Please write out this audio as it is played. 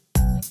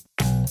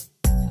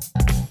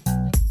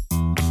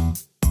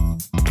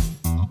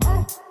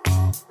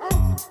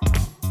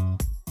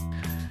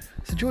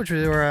George,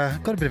 we've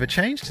got a bit of a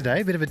change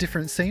today, a bit of a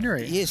different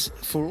scenery. Yes,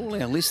 for all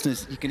our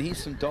listeners, you can hear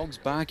some dogs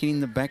barking in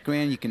the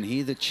background. You can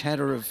hear the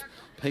chatter of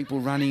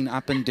people running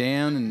up and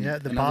down. And yeah,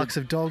 the barks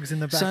of dogs in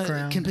the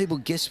background. So can people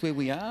guess where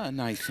we are,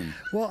 Nathan?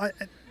 Well,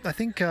 I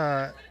think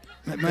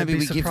maybe they'd be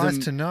we give surprised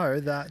them to know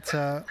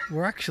that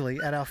we're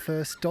actually at our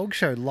first dog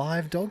show,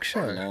 live dog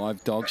show.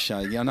 Live dog show.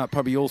 Yeah, I know,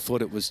 probably all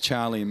thought it was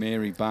Charlie and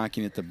Mary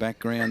barking at the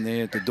background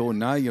there at the door.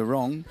 No, you're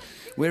wrong.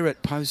 We're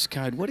at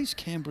postcode. What is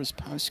Canberra's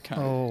postcode?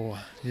 Oh,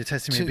 you're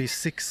testing me to be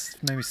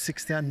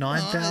 6,000,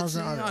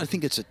 9,000? I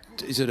think is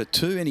it a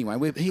 2 anyway?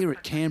 We're here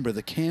at Canberra,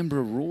 the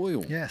Canberra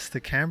Royal. Yes, the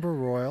Canberra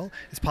Royal.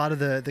 It's part of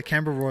the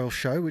Canberra Royal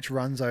show, which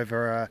runs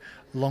over a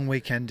long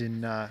weekend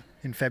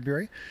in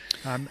February.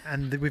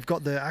 And we've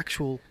got the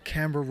actual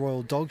Canberra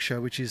Royal Dog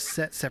Show, which is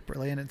set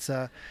separately, and it's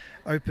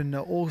open.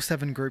 All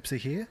 7 groups are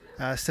here,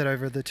 set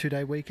over the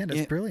 2-day weekend.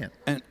 It's brilliant.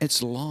 And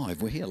it's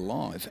live. We're here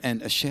live.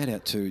 And a shout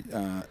out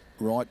to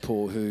Right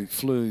Paw, who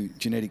flew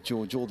Genetic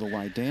George all the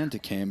way down to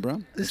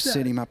Canberra.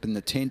 Set him up in the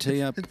tent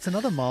here. It's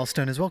another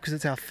milestone as well, because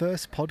it's our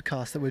first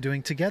podcast that we're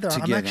doing together.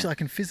 I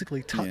can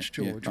physically touch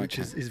George, which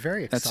is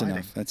very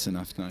exciting. That's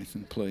enough,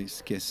 Nathan.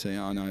 Please, guess.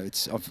 I know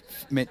I've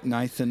met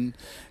Nathan.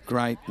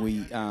 Great.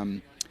 We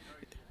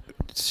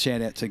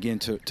shout out again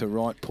to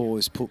Right Paw,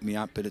 who's put me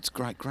up. But it's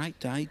great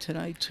day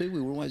today too. We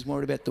were always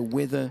worried about the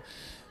weather.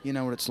 You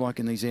know what it's like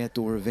in these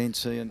outdoor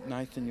events here.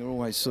 Nathan, you're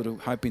always sort of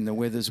hoping the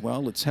weather's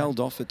well. It's held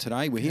off for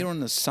today. We're here on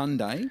the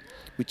Sunday,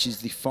 which is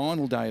the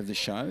final day of the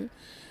show.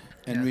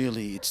 And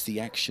really, it's the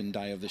action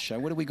day of the show.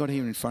 What have we got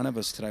here in front of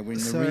us today? We're in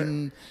the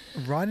ring.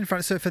 Right in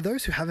front. So for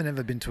those who haven't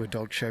ever been to a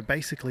dog show,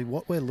 basically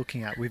what we're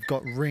looking at, we've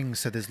got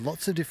rings. So there's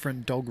lots of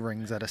different dog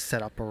rings that are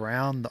set up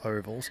around the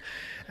ovals.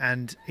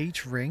 And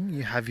each ring,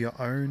 you have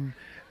your own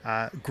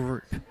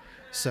group.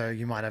 So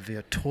you might have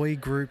your toy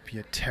group,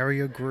 your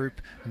terrier group,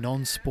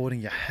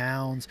 non-sporting, your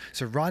hounds.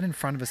 So right in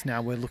front of us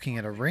now, we're looking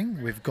at a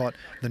ring. We've got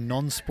the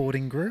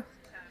non-sporting group,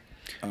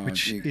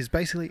 which is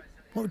basically...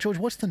 Well, George,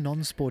 what's the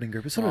non-sporting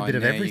group? It's sort of a bit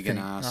of everything.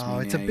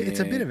 It's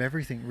a bit of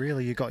everything,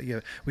 really. You got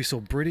we saw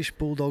British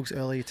Bulldogs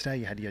earlier today.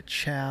 You had your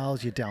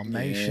Chows, your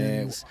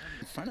Dalmatians. Yeah.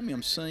 In front of me,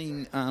 I'm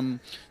seeing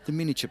the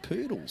miniature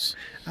poodles.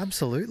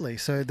 Absolutely.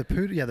 So the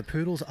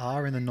poodles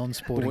are in the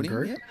non-sporting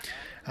group.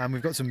 Yep.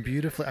 We've got some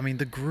beautiful... I mean,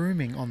 the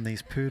grooming on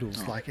these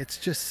poodles, it's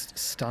just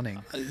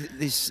stunning.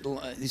 This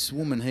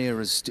woman here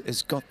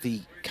has got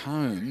the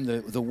comb,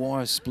 the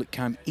wire split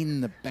comb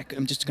in the back.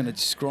 I'm just going to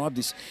describe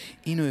this.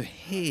 In her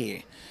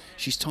hair.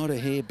 She's tied her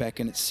hair back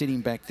and it's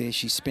sitting back there.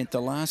 She spent the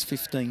last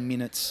 15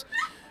 minutes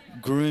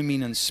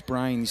grooming and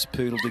spraying this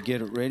poodle to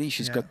get it ready.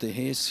 She's got the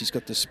hair, she's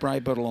got the spray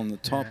bottle on the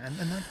top. Yeah,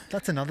 and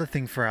that's another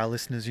thing for our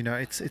listeners. You know,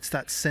 it's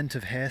that scent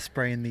of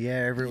hairspray in the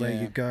air everywhere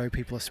you go.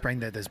 People are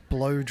spraying there. There's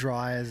blow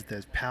dryers.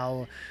 There's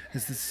power.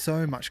 There's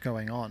so much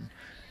going on.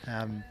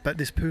 But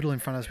this poodle in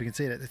front of us, we can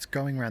see it. It's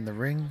going around the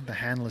ring. The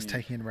handler's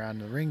taking it around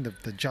the ring.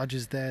 The judge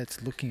is there. It's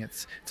looking.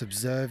 It's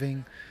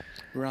observing.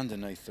 We're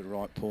underneath the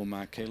Right Paw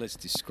marquee. Let's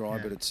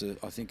describe it.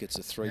 I think it's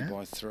a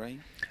 3x3.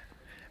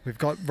 We've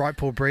got Right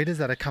Paw breeders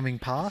that are coming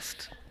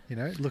past,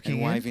 looking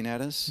and waving at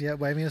us. Yeah,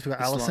 waving at us. We've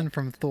got Alison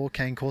from Thor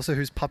Cane Corso,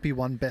 whose puppy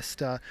won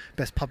best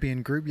puppy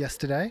in group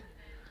yesterday.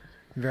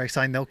 Very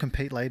exciting. They'll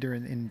compete later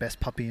in best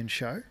puppy in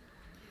show.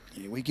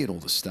 Yeah, we get all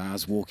the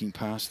stars walking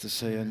past us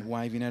here and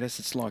waving at us.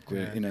 It's like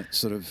we're in a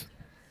sort of...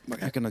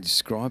 How can I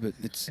describe it?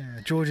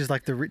 George is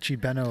like the Richie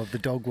Beno of the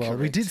dog world.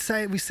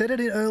 Correct. We said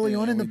it early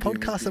on in the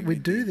podcast that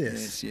we'd do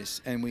this.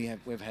 Yes. And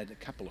we've had a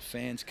couple of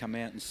fans come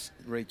out and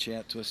reach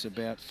out to us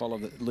about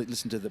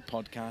listen to the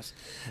podcast.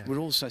 Yeah. We're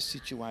also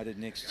situated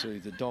next to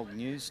the dog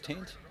news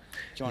tent.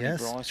 John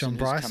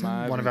Bryson,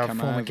 one of our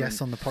former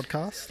guests on the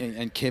podcast.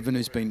 And Kevin,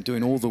 who's been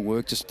doing all the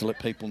work, just to let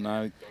people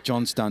know,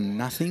 John's done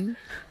nothing.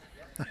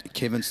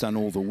 Kevin's done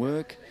all the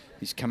work.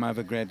 He's come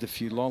over, grabbed a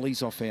few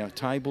lollies off our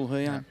table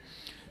here. Yeah.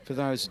 For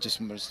those who just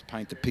want us to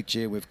paint the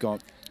picture, we've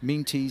got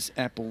Minties,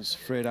 apples,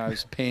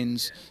 Freddos,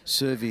 pens,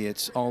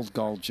 serviettes, Old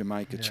Gold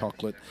Jamaica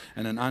chocolate,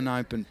 and an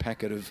unopened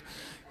packet of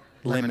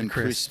lemon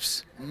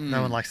crisps.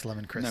 No one likes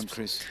lemon crisps. Lemon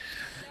crisps.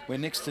 We're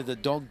next to the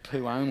dog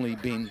poo only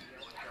bin,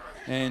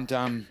 and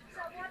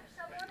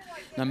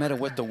no matter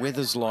what the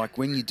weather's like,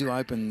 when you do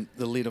open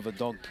the lid of a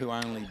dog poo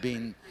only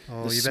bin,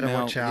 you better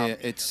watch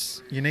out. Yeah,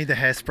 you need the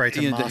hairspray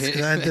to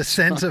mask the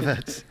scent of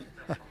it.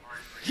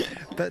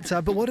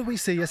 But what did we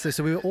see yesterday?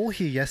 So we were all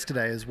here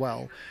yesterday as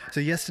well. So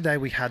yesterday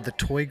we had the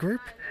toy group,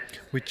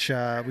 which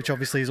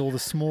obviously is all the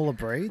smaller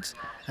breeds,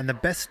 and the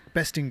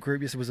best in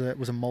group yesterday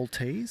was a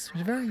Maltese.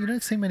 You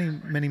don't see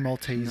many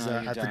Maltese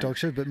at the dog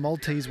show, but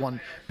Maltese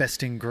won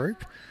best in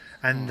group.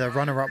 And the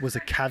runner-up was a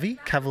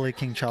Cavalier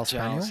King Charles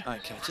Spaniel.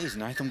 Okay, geez,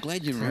 Nathan, I'm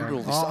glad you remember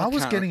all this. I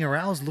was getting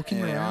around, I was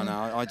looking around.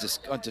 I know, I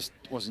just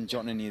wasn't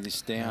jotting any of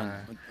this down.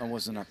 I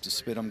wasn't up to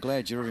speed. I'm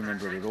glad you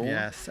remember it all.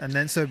 Yes, and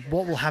then so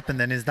what will happen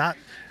then is that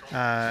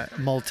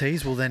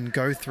Maltese will then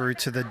go through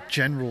to the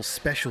general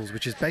specials,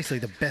 which is basically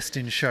the best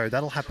in show.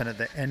 That'll happen at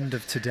the end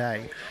of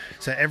today.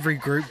 So every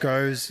group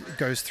goes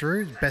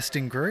through best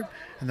in group,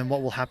 and then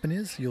what will happen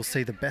is you'll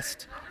see the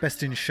best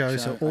in show.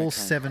 So all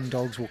 7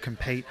 dogs will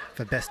compete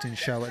for best in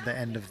show at the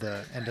end of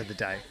the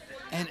day.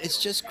 And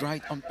it's just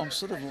great. I'm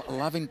sort of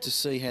loving to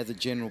see how the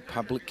general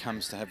public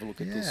comes to have a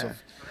look at this. Yeah.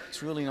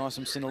 It's really nice.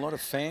 I'm seeing a lot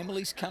of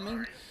families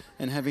coming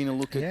and having a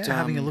look at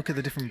having a look at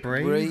the different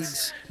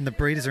breeds. And the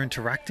breeders are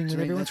interacting with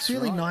everyone. It's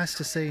really nice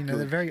to see.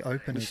 They're very open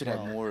as well. We should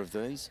have more of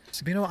these.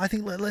 So, you know, I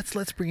think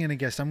let's bring in a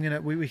guest.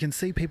 We can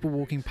see people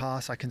walking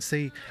past. I can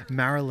see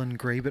Marilyn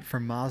Griebert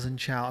from Mars and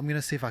Chow. I'm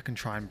gonna see if I can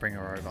try and bring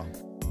her over.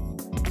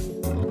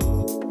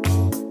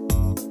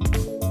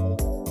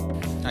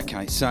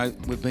 Okay, so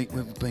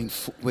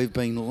we've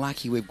been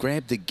lucky. We've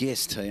grabbed the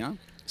guest here.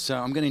 So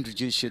I'm going to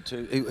introduce you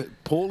to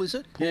Paul. Is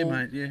it? Paul? Yeah,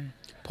 mate. Yeah.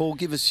 Paul,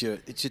 it's your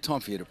time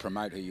for you to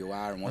promote who you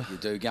are and what you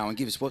do. Go and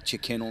give us what's your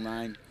kennel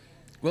name.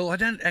 Well, I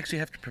don't actually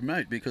have to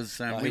promote because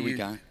here we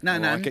go. No,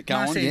 Go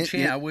on.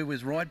 Chow, we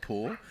was Right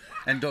Paw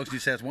and Dogs New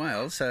South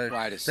Wales, so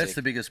that's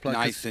the biggest plug.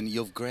 Nathan,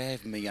 you've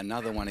grabbed me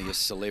another one of your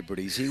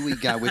celebrities. Here we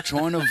go. We're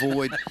trying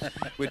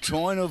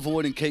to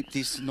avoid and keep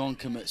this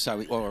non-commit. So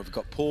I've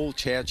got Paul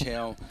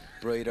Chow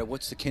breeder.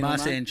 What's the kennel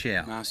name?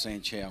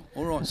 Marsan Chow.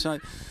 All right. So,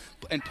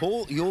 and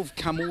Paul, you've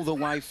come all the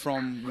way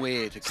from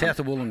where to come? South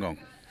of Wollongong.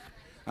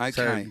 Okay.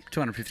 So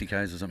 250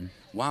 k's or something.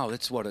 Wow,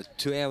 that's what, a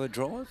 2-hour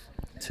drive?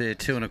 It's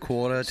 2.25,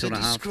 2.5. So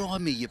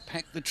describe me. You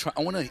packed the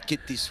I want to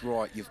get this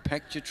right. You've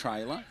packed your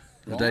trailer.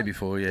 The day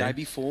before, yeah. Day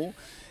before.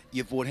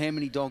 You've bought, how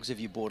many dogs have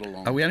you bought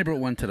along? We only brought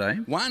one today.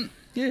 One?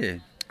 Yeah.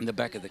 In the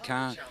back of the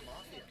car.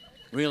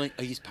 Really?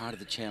 He's part of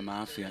the Chow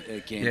Mafia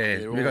again. Yeah,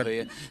 they're we've all got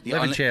here.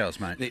 11 Chows,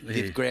 mate.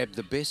 They've grabbed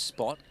the best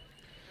spot,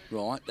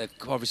 right? They've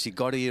obviously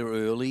got here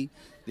early.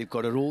 They've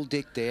got it all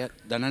decked out.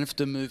 They don't have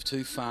to move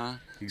too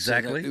far.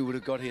 Exactly. So we would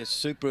have got here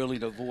super early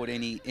to avoid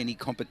any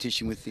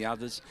competition with the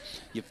others.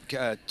 You've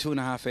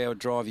 2.5 hour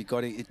drive. You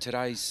got it.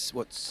 Today's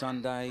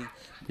Sunday.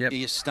 Yep. Are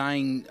you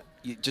staying?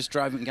 You just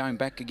drove and going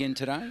back again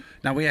today?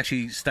 No, we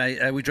actually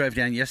we drove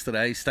down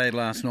yesterday, stayed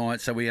last night,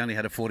 so we only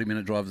had a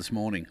 40-minute drive this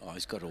morning. Oh,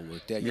 he's got it all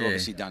worked out. You've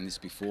obviously done this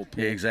before,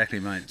 Paul. Yeah,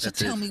 exactly, mate. So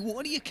tell me,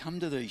 why do you come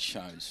to these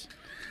shows?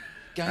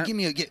 Go, give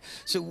me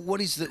So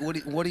what is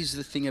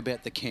the thing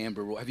about the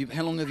Canberra Royal?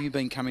 How long have you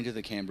been coming to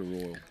the Canberra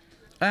Royal?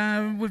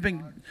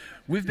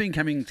 We've been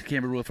coming to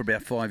Canberra Royal for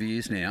about 5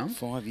 years now.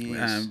 5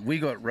 years. We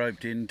got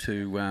roped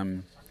into.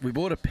 We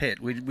bought a pet.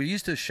 We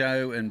used to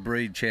show and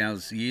breed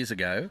chows years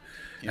ago,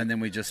 and then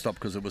we just stopped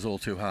because it was all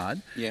too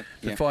hard. Yeah.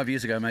 But 5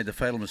 years ago, I made the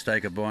fatal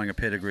mistake of buying a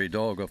pedigree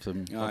dog off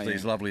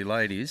these lovely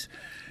ladies,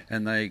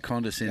 and they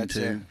conned us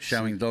into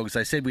showing dogs.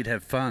 They said we'd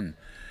have fun.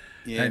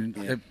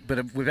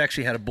 But we've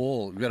actually had a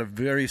ball. We've got a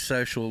very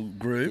social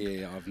group.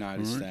 Yeah, I've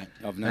noticed that.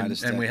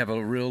 And we have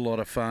a real lot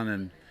of fun.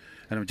 And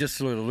I'm just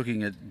sort of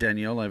looking at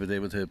Danielle over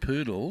there with her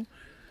poodle.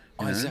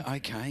 Is that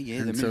okay?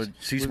 Yeah. And so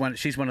she's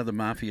one of the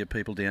mafia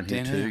people down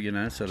here too. You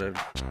know, sort of.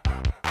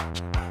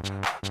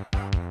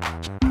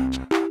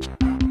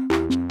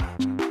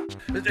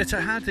 It's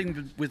a hard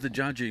thing with the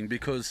judging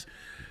because,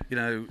 you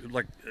know,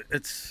 like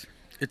it's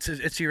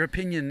your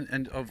opinion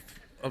and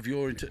of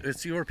your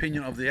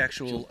opinion of the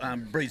actual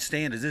breed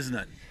standards, isn't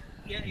it?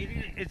 Yeah,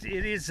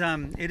 it is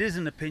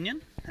an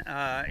opinion.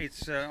 I'm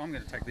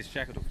going to take this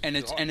jacket off. And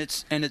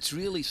it's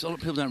really, so a lot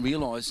of people don't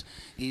realise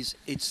is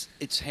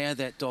it's how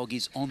that dog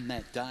is on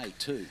that day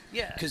too.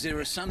 Yeah. Because there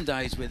are some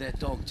days where that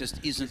dog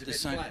just isn't the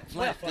same.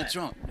 Flat. That's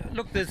right.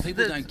 Look,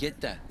 people don't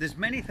get that. There's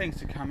many things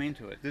to come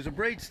into it. There's a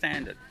breed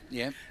standard.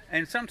 Yeah.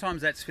 And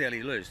sometimes that's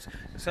fairly loose.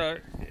 So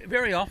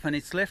very often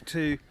it's left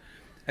to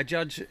a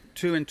judge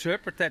to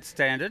interpret that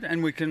standard,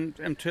 and we can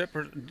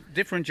interpret.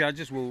 Different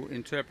judges will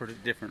interpret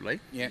it differently.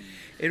 Yeah.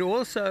 It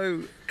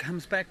also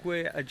comes back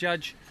where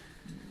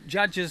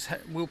judges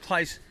will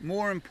place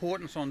more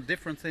importance on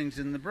different things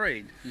in the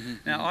breed. Mm-hmm,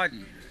 now, I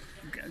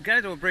go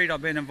to a breed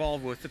I've been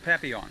involved with, the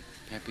Papillon.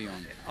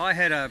 Papillon. I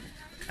had an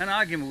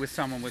argument with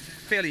someone was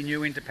fairly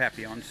new into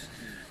Papillons,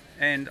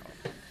 and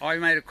I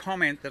made a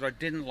comment that I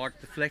didn't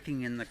like the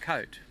flecking in the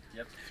coat.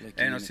 Yep.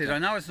 And I said, I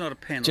know it's not a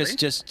penalty.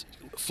 Just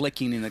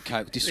flecking in the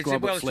coat.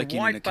 Describe what flecking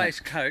in the coat. It's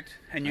a white-based coat,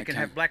 and you can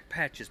have black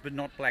patches, but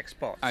not black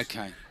spots.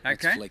 Okay.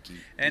 That's flecking.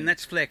 And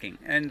that's flecking.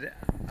 And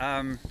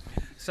and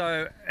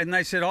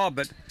they said,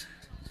 but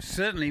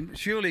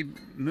surely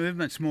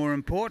movement's more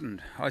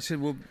important. I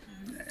said, well,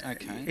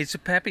 okay. It's a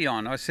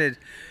Papillon. I said,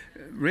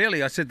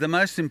 really, the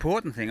most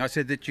important thing,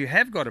 that you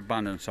have got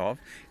abundance of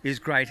is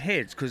great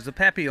heads, because the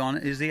Papillon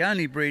is the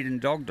only breed in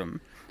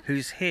dogdom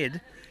whose head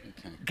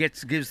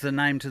gives the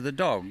name to the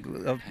dog,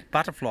 a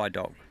butterfly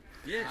dog.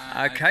 Yes.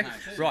 Okay.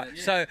 Right.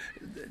 So,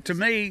 to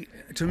me,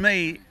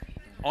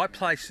 I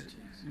place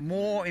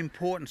more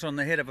importance on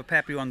the head of a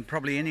Papillon than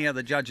probably any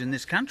other judge in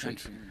this country.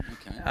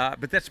 Okay.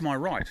 But that's my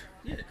right.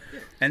 Yeah.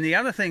 And the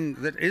other thing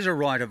that is a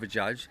right of a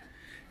judge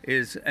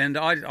is, and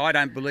I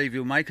don't believe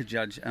you'll make a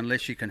judge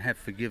unless you can have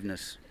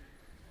forgiveness.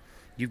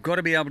 You've got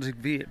to be able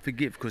to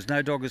forgive, because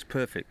no dog is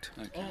perfect.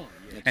 Okay.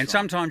 That's And right.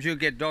 sometimes you'll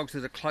get dogs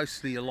that are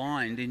closely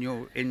aligned in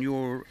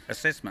your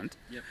assessment.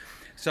 Yep.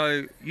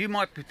 So you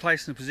might be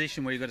placed in a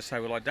position where you've got to say,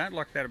 well, I don't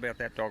like that about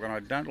that dog, and I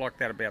don't like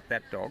that about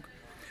that dog.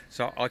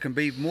 So I can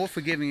be more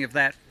forgiving of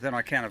that than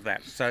I can of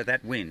that. So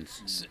that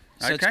wins.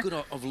 So it's good.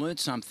 I've learned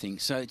something.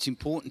 So it's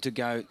important to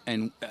go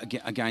and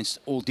against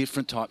all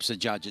different types of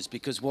judges,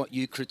 because what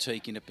you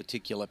critique in a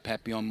particular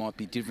Papillon might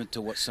be different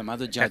to what some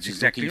other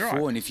judges are looking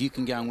for. And if you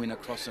can go and win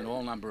across an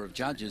all number of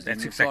judges, then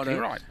that's exactly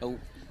right.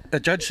 A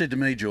judge said to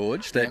me,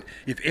 George, that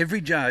if every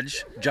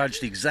judge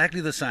judged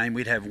exactly the same,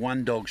 we'd have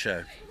one dog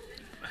show.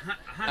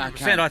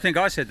 100%. I think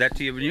I said that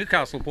to you in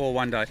Newcastle, Paul,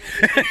 one day.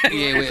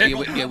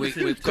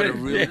 We've got a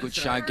really good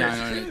show going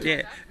on.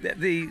 Yeah,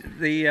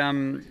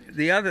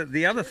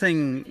 the other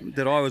thing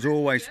that I was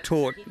always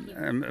taught,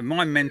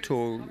 my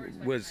mentor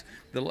was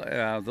the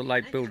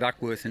late Bill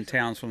Duckworth in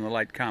Towns from the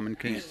late Carmen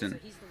Kingston,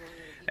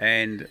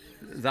 and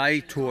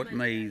they taught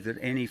me that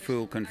any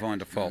fool can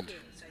find a fault.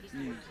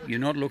 You're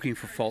not looking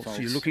for faults,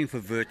 you're looking for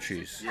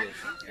virtues. Yes.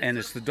 And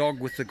it's the dog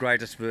with the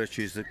greatest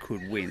virtues that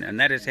could win. And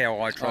that is how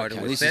I try to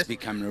assess. This is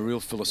becoming a real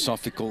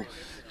philosophical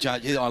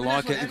judge. I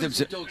like it.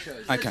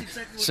 Okay,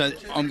 so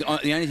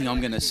the only thing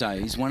I'm going to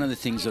say is one of the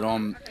things that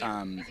I'm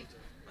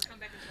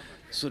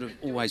sort of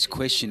always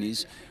question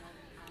is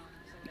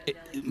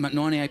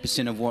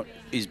 98% of what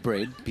is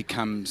bred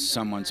becomes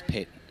someone's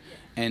pet.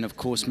 And of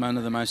course, one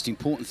of the most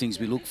important things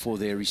we look for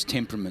there is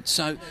temperament.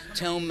 So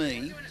tell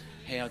me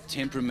how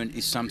temperament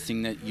is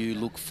something that you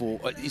look for.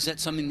 Is that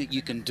something that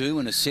you can do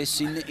and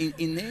assess in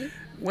there?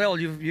 Well,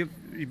 you're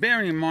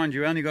bearing in mind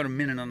you only got a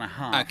minute and a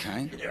half.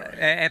 Okay.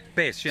 At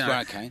best, you know.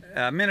 Okay.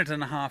 A minute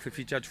and a half if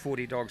you judge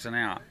 40 dogs an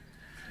hour.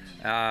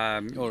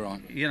 All right.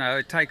 You know,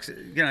 it takes,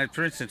 you know,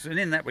 for instance, and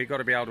in that we've got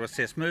to be able to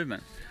assess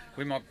movement.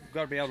 We might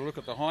got to be able to look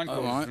at the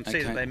hindquarters and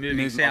see that they're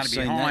moving sound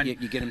behind.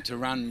 You get them to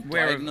run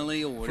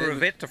diagonally or whatever. For a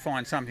vet to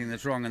find something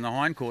that's wrong in the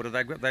hindquarter,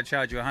 they'd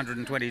charge you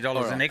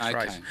 $120 an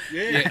X-rays.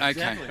 Yeah,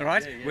 exactly.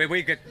 Right? Where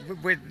we've got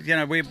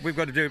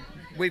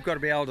to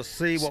be able to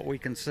see what we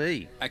can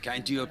see. Okay,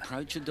 and do you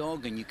approach a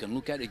dog and you can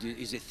look at it?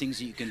 Is there things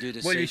that you can do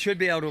to see? Well, you should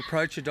be able to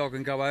approach a dog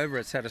and go over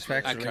it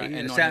satisfactorily. Okay,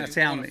 and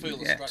feel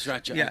the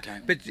structure. Yeah, okay.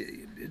 but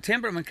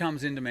temperament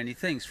comes into many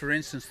things. For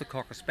instance, the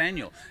Cocker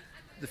Spaniel.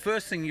 The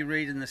first thing you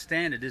read in the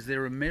standard is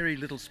they're a merry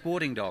little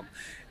sporting dog,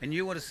 and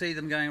you want to see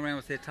them going around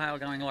with their tail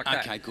going like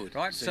that. Okay, good.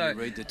 Right. So you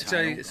read the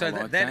tail. So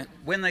that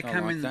when they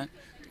come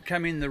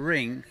in the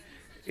ring,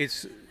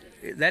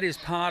 that is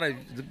part of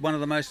one of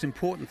the most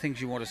important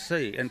things you want to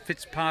see, and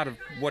fits part of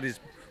what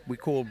we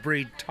call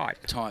breed type.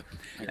 Okay.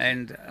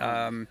 And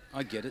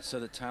I get it.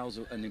 So the tail's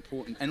an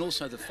important, and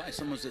also the face.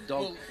 Sometimes the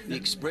dog, the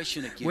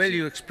expression it gives. Well,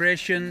 your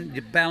expression,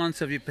 your balance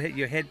of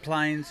your head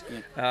planes,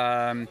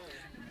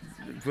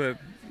 for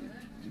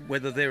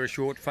whether they're a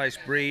short-faced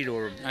breed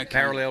or a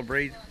parallel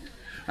breed.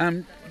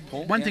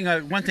 One thing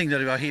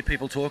that I hear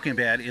people talking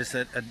about is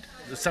that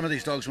some of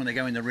these dogs, when they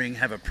go in the ring,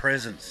 have a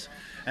presence,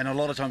 and a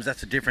lot of times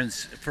that's a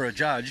difference for a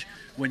judge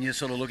when you're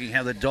sort of looking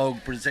how the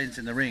dog presents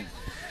in the ring.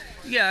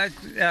 Yeah,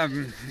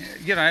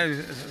 you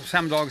know,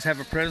 some dogs have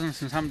a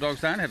presence and some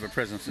dogs don't have a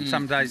presence, and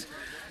some days,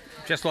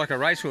 just like a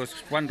racehorse,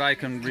 one day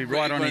can be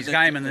right on his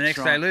game and the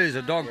next day lose.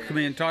 A dog can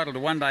be entitled to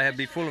one day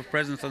be full of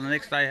presence and the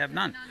next day have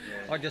none.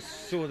 I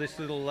just saw this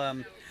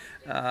little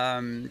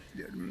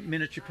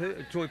miniature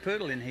toy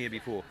poodle in here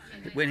before.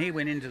 When he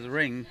went into the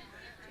ring,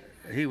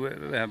 he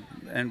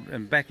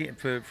and back in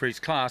for his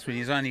class, when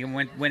he only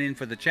went in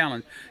for the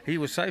challenge, he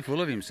was so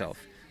full of himself.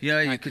 You know,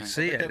 you could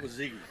see it. That was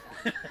Ziggy.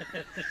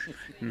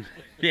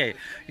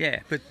 yeah.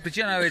 But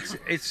you know,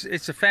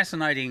 it's a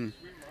fascinating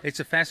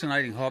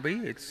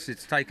hobby.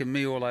 It's taken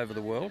me all over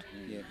the world.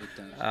 Yeah, it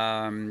does.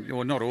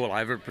 Well, not all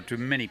over, but to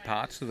many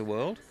parts of the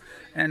world.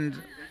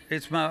 And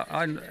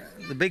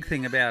the big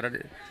thing about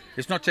it,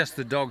 it's not just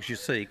the dogs you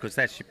see, because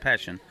that's your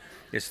passion.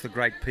 It's the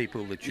great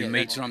people that you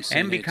meet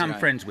and become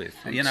friends with.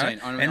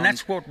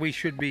 That's what we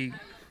should be.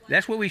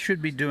 That's what we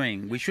should be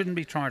doing. We shouldn't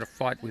be trying to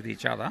fight with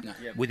each other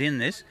within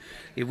this.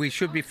 We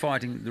should be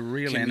fighting the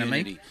real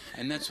enemy.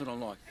 And that's what I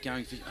like.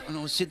 And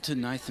I said to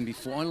Nathan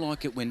before, I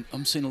like it when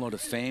I'm seeing a lot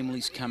of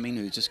families come in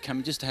who just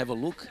come just to have a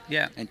look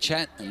and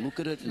chat and look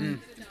at it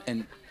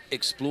and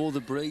explore the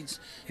breeds.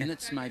 And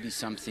it's maybe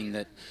something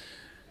that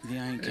the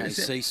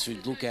ANKC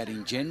should look at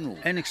in general.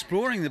 And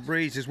exploring the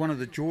breeds is one of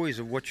the joys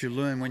of what you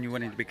learn when you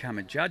want to become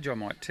a judge, I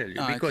might tell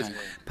you. Because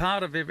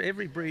part of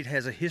every breed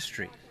has a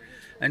history.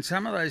 And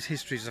some of those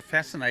histories are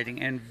fascinating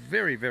and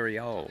very, very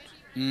old.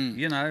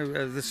 You know,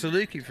 the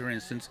Saluki, for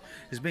instance,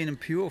 has been in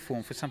pure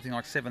form for something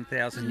like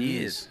 7,000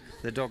 years.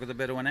 The dog of the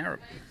Bedouin Arab.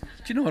 Do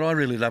you know what I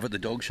really love at the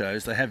dog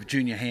shows? They have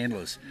junior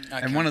handlers.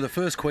 And one of the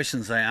first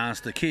questions they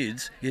ask the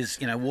kids is,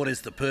 you know, what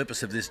is the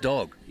purpose of this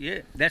dog?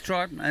 Yeah, that's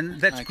right.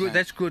 And that's good.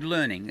 That's good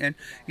learning. And,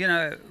 you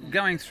know,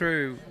 going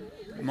through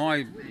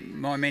my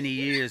many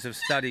years of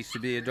studies to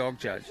be a dog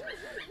judge,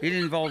 it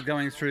involved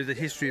going through the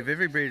history of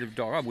every breed of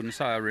dog. I wouldn't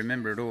say I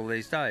remember it all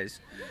these days,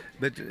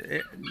 but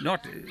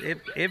not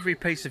every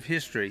piece of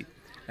history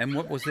and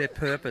what was their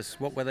purpose,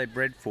 what were they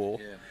bred for,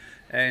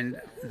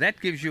 and that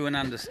gives you an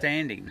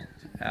understanding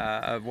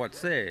of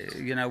what's there.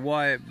 You know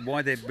why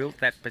they're built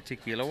that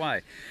particular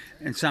way.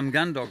 And some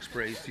gun dogs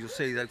breeds, you'll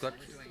see they've got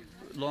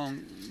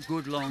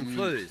good long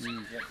flews.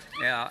 And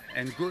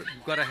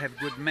got to have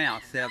good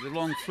mouth. Now the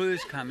long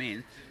flews come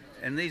in,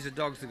 and these are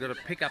dogs that have got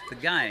to pick up the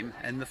game,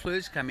 and the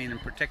flews come in and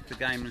protect the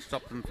game and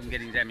stop them from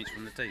getting damage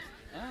from the teeth.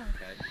 Oh,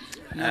 okay.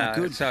 No,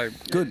 good.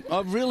 Good.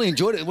 I've really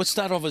enjoyed it. What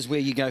started off as where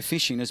you go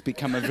fishing has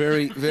become a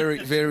very, very,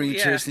 very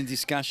interesting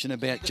discussion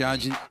about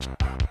judging.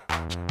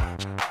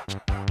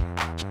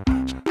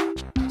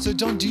 So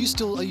Don,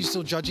 are you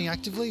still judging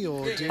actively,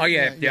 or?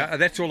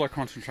 That's all I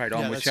concentrate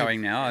on with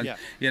showing now. And,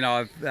 you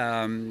know,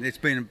 it's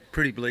been a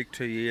pretty bleak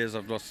 2 years.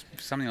 I've lost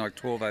something like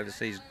 12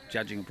 overseas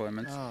judging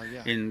appointments for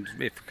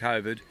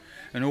COVID,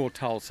 and all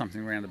told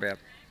something around about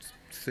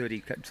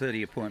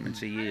 30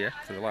 appointments a year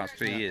for the last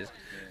 2 years.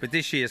 But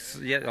this year,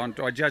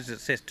 I judged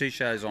at 2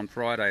 shows on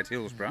Friday at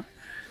Hillsborough,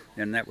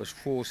 and that was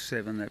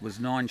 4-7. That was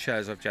 9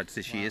 shows I've judged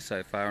this year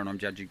so far, and I'm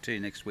judging 2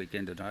 next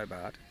weekend at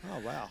Hobart. Oh,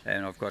 wow.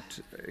 And I've got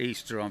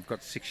Easter, I've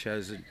got 6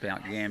 shows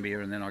about Gambia,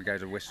 and then I go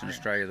to Western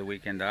Australia the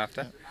weekend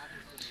after.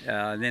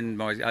 Then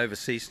my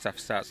overseas stuff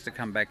starts to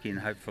come back in,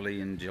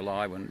 hopefully in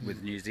July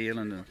with New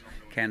Zealand and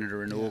Canada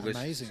in August.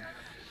 Amazing.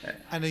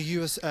 And are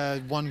you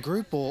one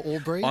group or all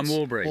breeds? I'm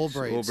all breeds. All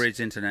breeds. All breeds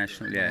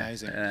international, yeah.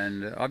 Amazing.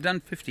 And I've done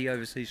 50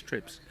 overseas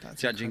trips.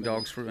 That's judging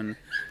incredible. dogs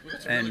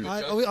and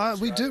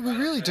we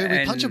really do.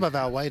 We punch above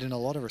our weight in a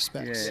lot of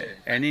respects. Yeah.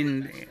 And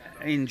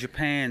in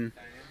Japan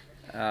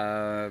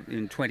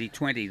in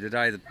 2020, the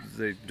day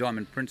the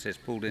Diamond Princess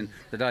pulled in,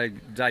 the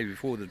day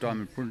before the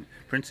Diamond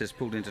Princess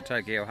pulled into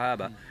Tokyo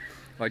Harbour,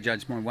 I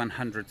judged my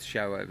 100th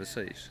show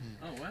overseas.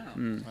 Oh wow!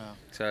 Wow.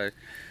 So.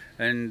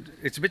 And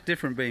it's a bit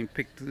different being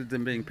picked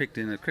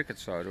in a cricket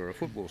side or a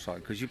football side,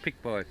 because you're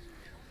picked by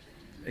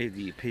either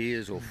your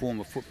peers or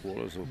former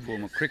footballers or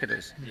former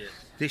cricketers. Yes.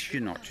 This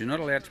you're not. You're not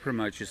allowed to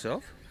promote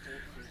yourself.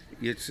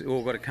 It's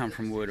all got to come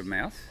from word of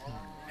mouth,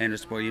 and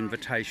it's by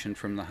invitation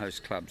from the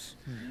host clubs.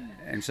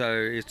 And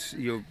so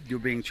you're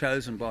being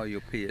chosen by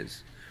your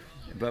peers,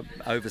 but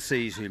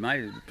overseas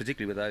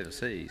particularly with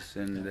overseas,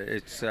 and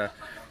it's.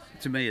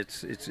 To me,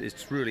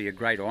 it's really a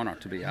great honour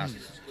to be asked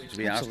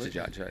to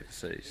judge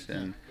overseas,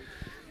 and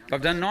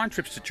I've done 9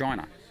 trips to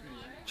China,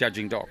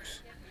 judging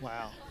dogs.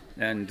 Wow!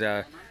 And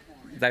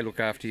they look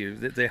after you.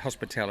 Their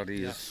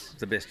hospitality is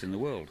the best in the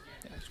world.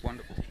 It's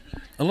wonderful.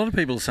 A lot of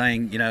people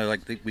saying, you know,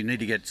 like we need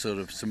to get sort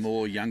of some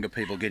more younger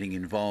people getting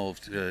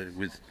involved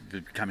with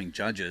becoming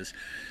judges,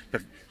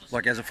 but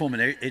like as a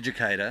former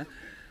educator,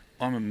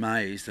 I'm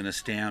amazed and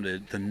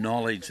astounded the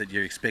knowledge that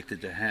you're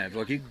expected to have.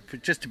 Like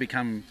just to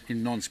become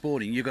in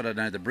non-sporting, you've got to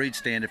know the breed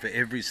standard for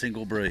every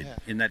single breed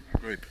in that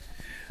group.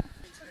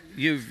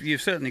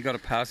 You've certainly got to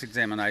pass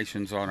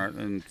examinations on it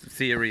and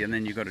theory, and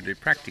then you've got to do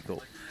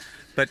practical.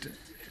 But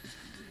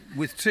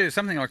with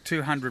something like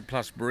 200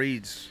 plus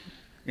breeds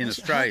in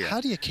Australia,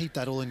 how do you keep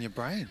that all in your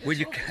brain? Well,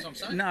 That's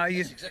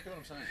exactly what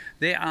I'm saying.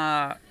 There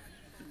are.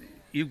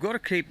 You've got to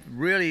keep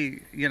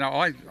really, you know,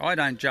 I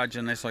don't judge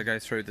unless I go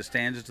through the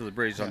standards of the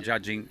breeds I'm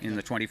judging in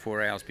the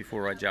 24 hours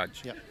before I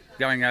judge. Yep.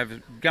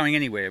 Going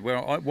anywhere.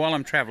 While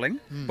I'm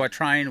travelling, by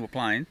train or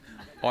plane,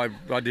 I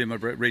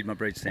read my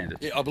breed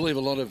standards. Yeah, I believe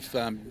a lot of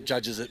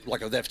judges,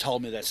 they've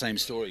told me that same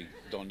story,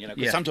 Don, you know,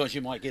 because sometimes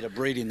you might get a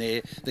breed in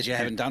there that you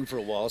haven't done for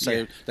a while,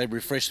 so they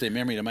refresh their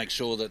memory to make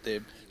sure that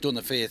they're doing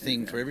the fair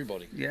thing for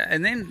everybody. Yeah,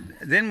 and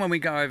then when we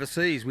go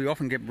overseas, we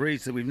often get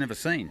breeds that we've never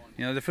seen.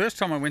 You know, the first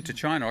time I went to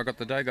China, I got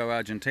the Dogo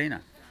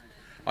Argentina.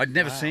 I'd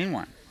never seen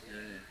one.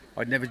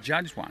 I'd never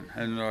judged one,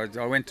 and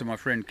I went to my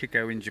friend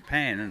Kiko in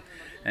Japan,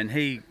 and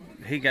he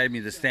gave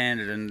me the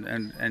standard,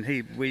 and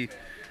we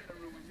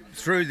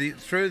through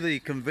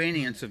the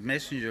convenience of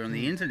Messenger and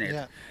the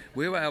internet,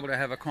 we were able to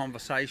have a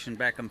conversation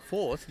back and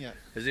forth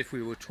as if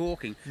we were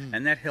talking,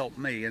 and that helped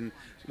me. And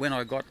when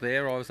I got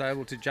there, I was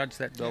able to judge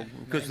that dog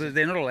because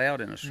they're not allowed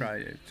in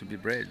Australia to be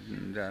bred.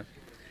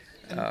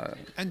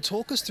 And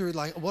talk us through,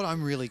 like, what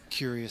I'm really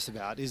curious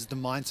about is the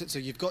mindset. So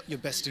you've got your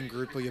best in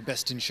group or your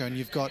best in show, and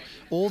you've got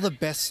all the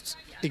best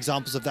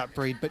examples of that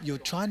breed, but you're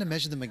trying to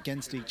measure them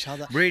against each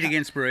other. Breed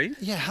against breed.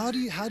 Yeah, how do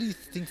you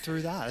think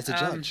through that as a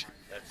judge?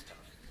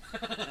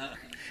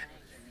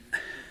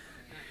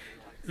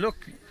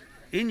 Look,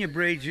 in your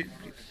breed,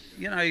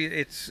 you know,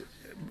 it's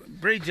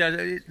breed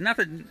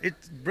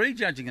breed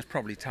judging is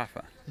probably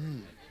tougher,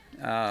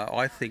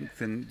 I think,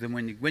 than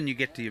when you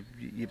get to your.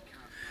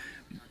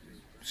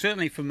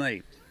 Certainly for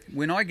me,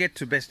 when I get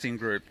to best in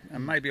group,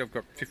 and maybe I've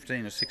got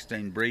 15 or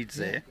 16 breeds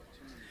there,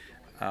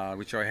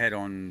 which I had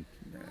on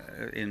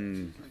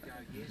in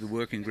the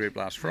working group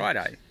last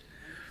Friday.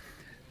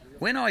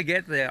 When I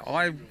get there,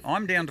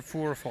 I'm down to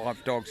 4 or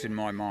 5 dogs in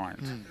my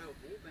mind,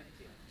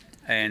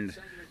 and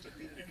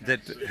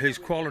whose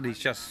qualities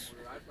just,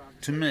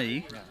 to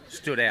me,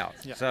 stood out.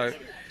 Yeah. So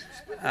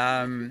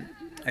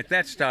at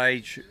that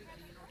stage,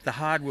 the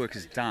hard work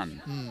is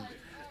done,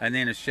 and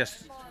then it's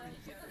just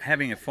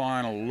having a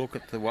final look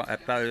at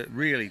those,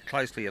 really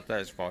closely at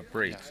those 5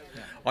 breeds.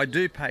 I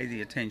do pay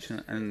the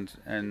attention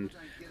and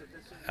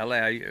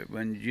allow you,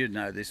 and you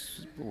know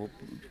this,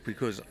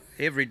 because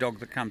every dog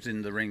that comes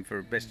in the ring for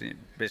a best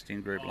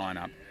in group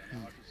lineup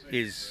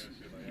is,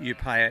 you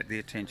pay it the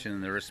attention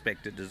and the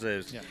respect it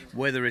deserves,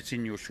 whether it's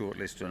in your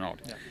shortlist or not.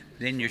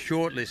 Then your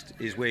shortlist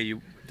is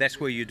that's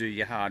where you do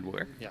your hard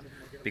work.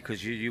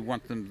 Because you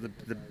want them,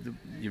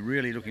 you're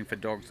really looking for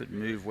dogs that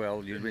move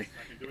well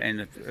and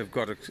have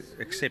got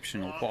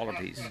exceptional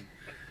qualities.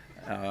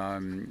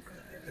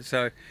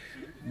 So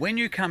when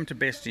you come to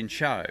best in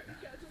show,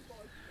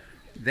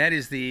 that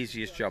is the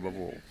easiest job of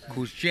all,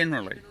 because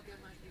generally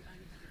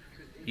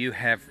you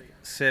have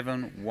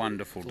 7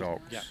 wonderful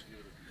dogs.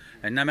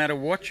 And no matter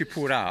what you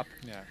put up,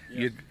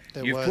 you've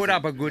put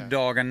up a good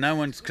dog, and no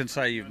one can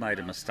say you've made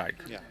a mistake.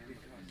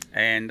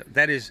 And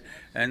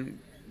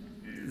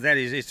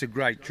it's a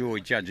great joy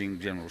judging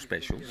general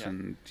specials,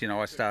 and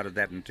I started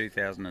that in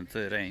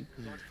 2013,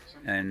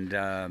 and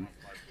I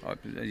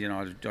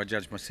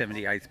judged my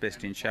 78th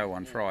best in show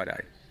on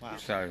Friday. Wow.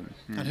 So,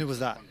 and who was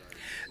that?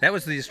 That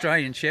was the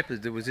Australian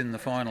Shepherd that was in the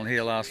final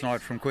here last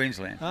night from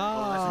Queensland.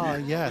 Oh,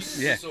 yes.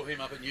 Yeah. Saw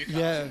him up at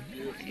Newcastle.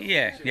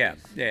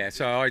 Yeah.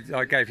 So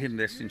I gave him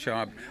best in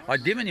show.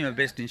 I'd given him a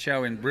best in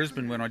show in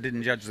Brisbane when I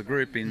didn't judge the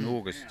group in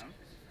August,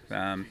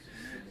 so.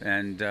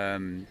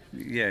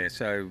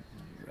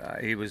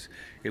 It was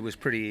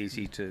pretty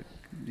easy to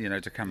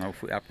come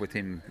up with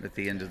him at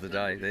the end of the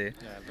day there. Yeah,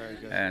 very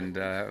good. And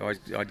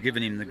I'd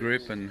given him the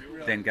group and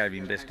then gave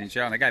him best in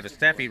show, and I gave a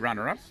Staffy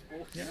runner-up.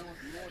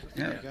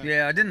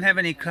 Yeah, I didn't have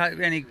any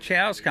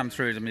chows come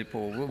through to me,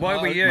 Paul.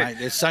 Why were you? Mate,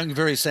 there's something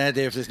very sad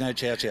there if there's no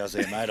chows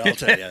there, mate. I'll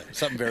tell you,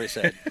 something very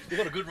sad. You've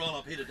got a good roll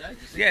up here today.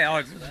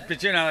 Yeah, but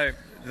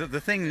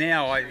the thing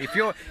now, if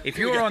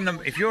you're on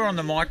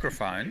the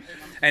microphone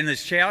and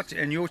there's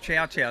your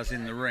chows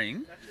in the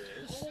ring.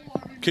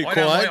 Keep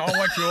quiet. I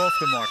want you off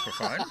the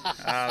microphone.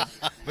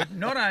 But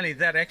not only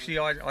that, actually,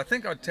 I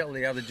think I'd tell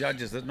the other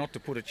judges that not to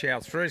put a chow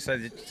through, to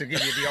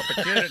give you the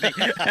opportunity.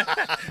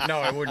 No,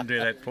 I wouldn't do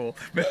that, Paul.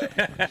 But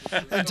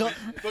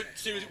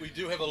seriously, we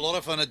do have a lot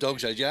of fun at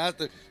dog shows.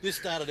 This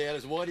started out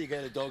as, why do you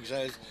go to dog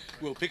shows?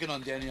 We were picking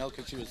on Danielle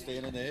because she was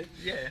standing there.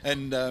 Yeah.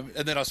 And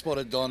then I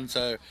spotted Don.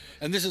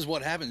 And this is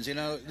what happens. This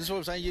is what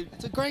I'm saying.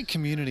 It's a great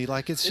community.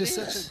 Like It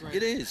is.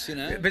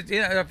 But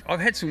I've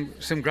had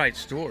some great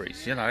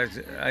stories.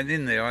 And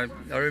in there, I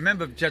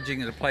remember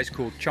judging at a place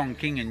called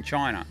Chongqing in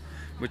China,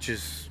 which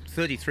is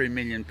 33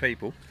 million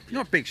people.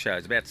 Not big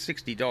shows, about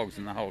 60 dogs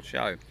in the whole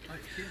show.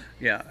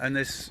 Yeah, and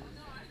this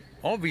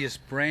obvious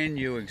brand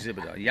new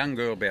exhibitor, a young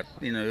girl about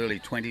in her early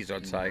 20s,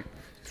 I'd say,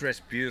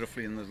 dressed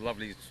beautifully in the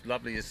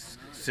loveliest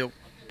silk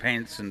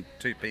pants and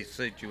 2-piece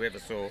suit you ever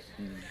saw.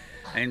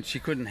 And she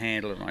couldn't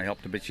handle it, and I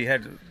helped her. But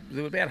there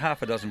were about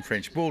half a dozen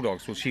French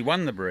bulldogs. Well, she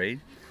won the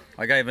breed.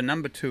 I gave a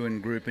number 2 in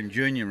group and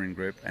junior in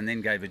group, and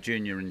then gave a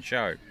junior in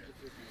show.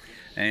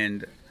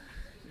 And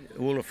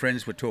all her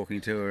friends were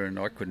talking to her, and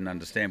I couldn't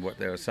understand what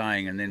they were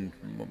saying. And then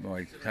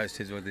my host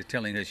says, well, they're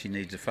telling her she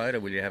needs a photo.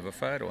 Will you have a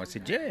photo? I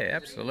said, yeah,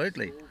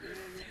 absolutely.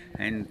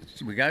 And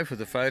we go for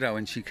the photo,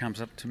 and she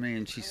comes up to me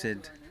and she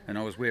said, and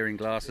I was wearing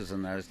glasses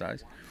in those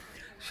days,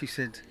 she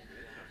said,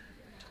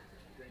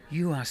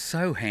 "You are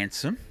so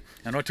handsome."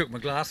 And I took my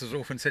glasses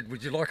off and said,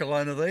 "Would you like a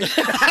loan of these?"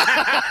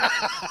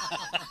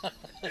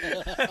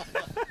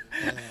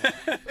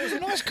 It was a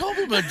nice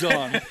compliment,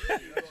 Don.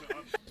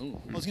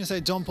 I was going to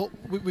say, Don, Paul,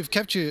 we've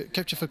kept you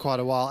for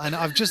quite a while, and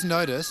I've just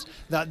noticed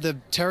that the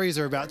Terriers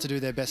are about to do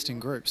their best in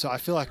group. So I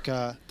feel like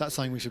that's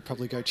something we should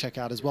probably go check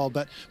out as well.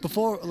 But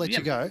before I let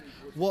you go,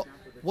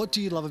 what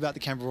do you love about the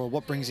Canberra Royal?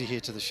 What brings you here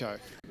to the show?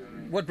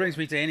 What brings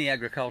me to any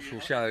agricultural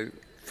show?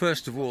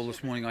 First of all,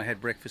 this morning I had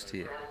breakfast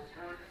here.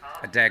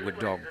 A Dagwood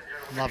dog.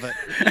 Love it.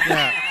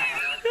 Yeah.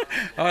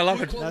 I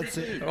love it. That's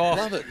it.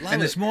 Love it.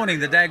 And this morning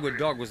the Dagwood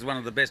dog was one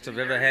of the best I've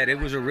ever had. It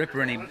was a ripper,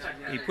 and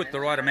he put the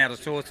right amount of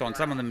sauce on.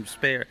 Some of them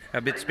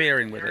a bit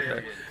sparing with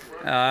it.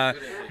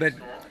 But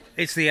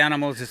it's the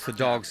animals, it's the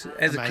dogs.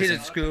 As a kid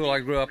at school, I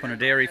grew up on a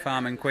dairy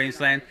farm in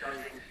Queensland,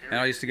 and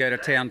I used to go to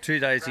town 2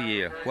 days a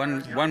year.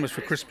 One was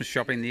for Christmas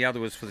shopping, the other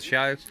was for the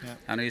show. Yeah.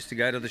 And I used to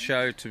go to the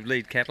show to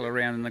lead cattle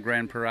around in the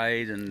Grand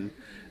Parade and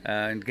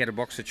get a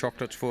box of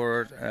chocolates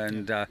for it.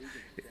 And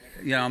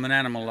I'm an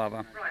animal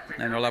lover,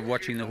 and I love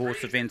watching the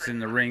horse events in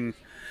the ring.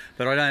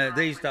 But I don't.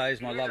 These days,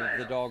 my love of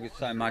the dog is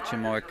so much,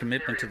 and my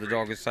commitment to the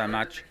dog is so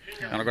much,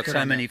 and I've got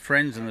so many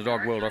friends in the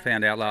dog world. I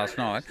found out last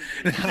night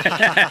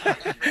that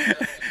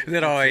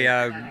it's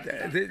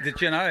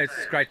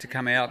great to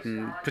come out,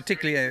 and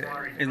particularly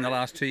in the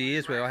last 2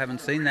 years where I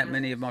haven't seen that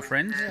many of my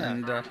friends,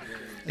 and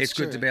it's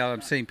good to be able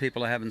to see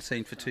people I haven't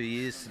seen for 2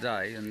 years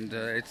today, and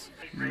it's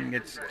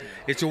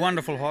a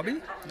wonderful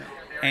hobby,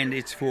 and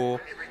it's for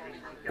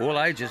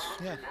all ages.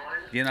 Yeah.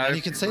 And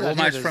you can see that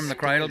almost from the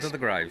cradle to the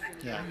grave.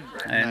 Yeah.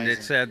 And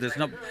it's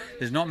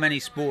there's not many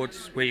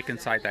sports where you can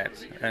say that.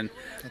 And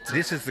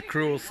this is the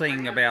cruel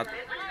thing about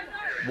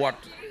what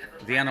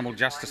the Animal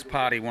Justice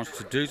Party wants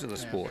to do to the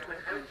sport,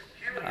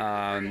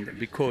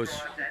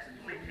 because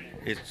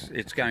it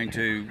is going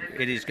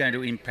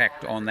to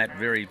impact on that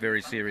very,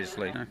 very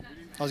seriously.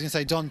 I was going to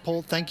say, Don,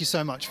 Paul, thank you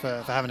so much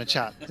for having a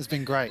chat. It's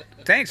been great.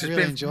 Thanks.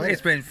 Really enjoyed it.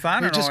 It's been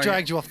fun. We just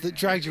dragged you out of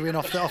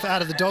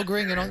the dog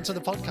ring and onto the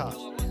podcast.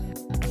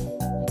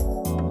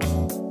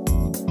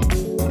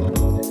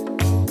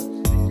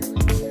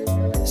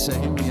 So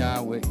here we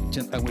are.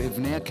 We've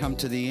now come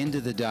to the end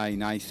of the day,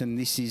 Nathan.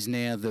 This is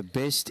now the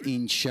best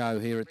in show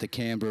here at the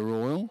Canberra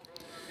Royal.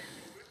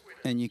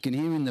 And you can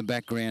hear in the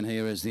background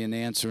here as the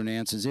announcer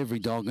announces every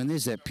dog. And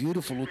there's that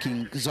beautiful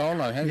looking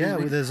Zolo.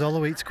 The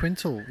Zolo eats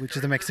Quintal, which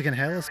is the Mexican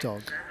hairless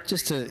dog.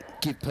 Just to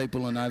give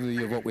people an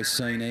overview of what we're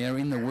seeing here,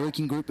 in the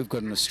working group we've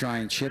got an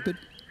Australian Shepherd.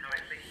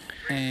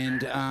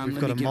 And we've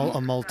got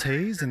a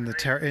Maltese in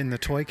the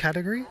toy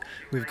category.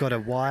 We've got a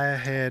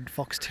wire-haired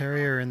fox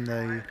terrier in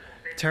the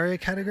terrier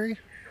category.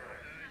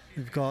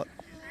 We've got...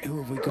 Who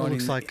have we got?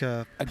 Looks like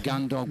a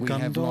gun dog. We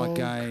have dog. like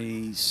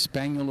a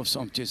spaniel or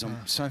something.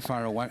 I'm so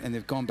far away, and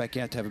they've gone back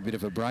out to have a bit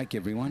of a break,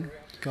 everyone.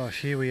 Gosh,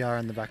 here we are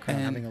in the background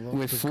and having a look.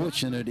 We're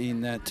fortunate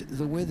in that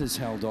the weather's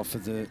held off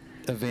of the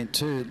event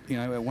too. You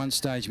know, at one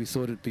stage we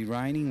thought it'd be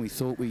raining. We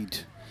thought we'd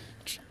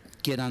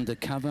get under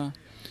cover.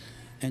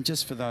 And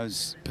just for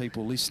those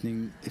people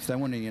listening, if they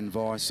want any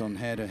advice on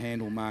how to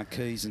handle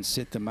marquees and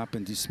set them up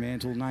and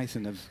dismantle,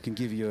 Nathan can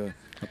give you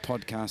a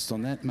podcast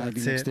on that.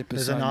 Maybe next episode.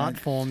 There's an art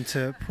form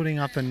to putting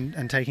up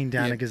and taking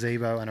down a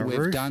gazebo and a roof.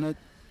 We've done it,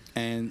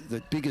 and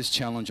the biggest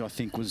challenge I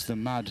think was the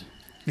mud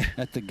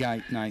at the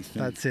gate,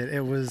 Nathan. That's it.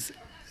 It was.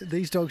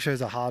 These dog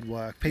shows are hard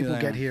work. People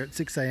get here at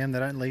 6 a.m. They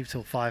don't leave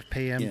till 5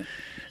 p.m. Yeah.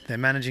 They're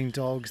managing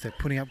dogs. They're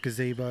putting up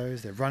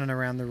gazebos. They're running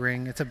around the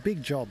ring. It's a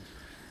big job.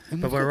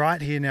 But we're right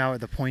here now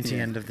at the pointy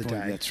end of the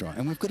day. That's right.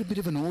 And we've got a bit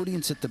of an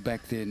audience at the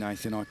back there,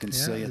 Nathan, I can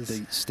see at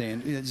the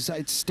stand.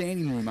 It's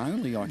standing room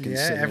only, I can see.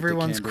 Yeah,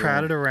 everyone's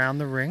crowded around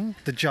the ring.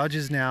 The judge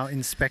is now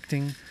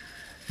inspecting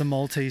the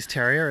Maltese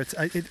Terrier.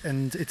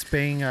 It's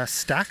being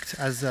stacked,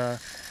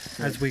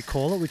 as we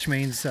call it, which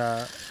means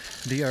the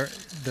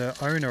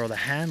owner or the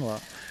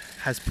handler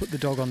has put the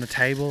dog on the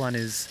table and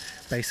is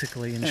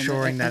basically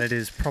ensuring that it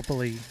is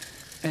properly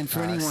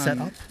set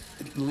up.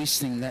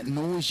 Listening, that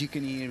noise you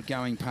can hear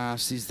going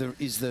past is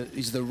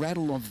the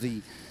rattle of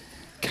the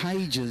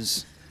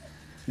cages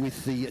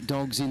with the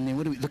dogs in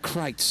there. The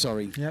crates,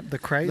 sorry. Yep, the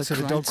crates. The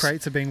dog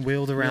crates are being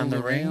wheeled around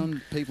the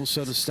ring. People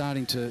sort of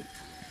starting to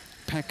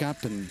pack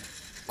up and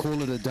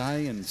call it a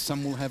day, and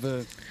some will have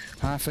a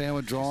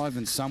half-hour drive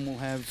and some will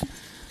have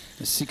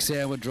a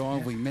 6-hour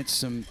drive. Yep. We met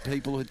some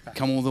people who'd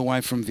come all the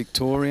way from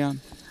Victoria.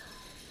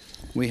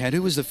 We had,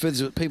 who was the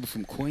furthest? People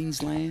from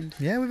Queensland.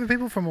 Yeah, we've had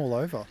people from all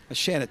over. A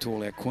shout out to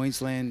all our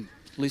Queensland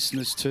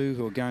listeners too,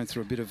 who are going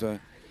through a bit of a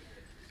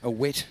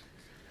wet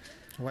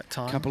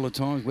time. Couple of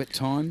times, wet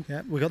time.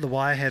 Yeah, we've got the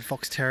wire-haired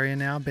fox terrier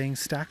now being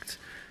stacked.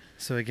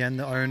 So again,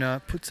 the owner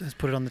has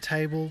put it on the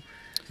table,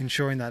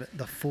 ensuring that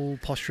the full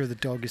posture of the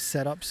dog is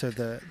set up. So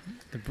the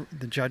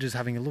judge is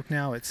having a look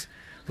now. It's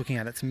looking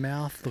at its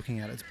mouth,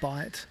 looking at its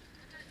bite.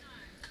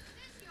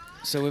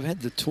 So we've had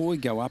the toy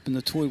go up, and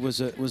the toy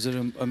was it a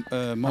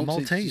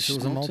Maltese? It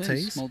was a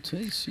Maltese.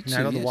 Maltese.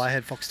 Now got the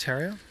wire-haired fox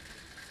terrier.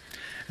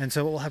 And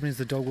so what will happen is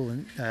the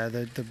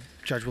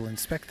judge will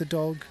inspect the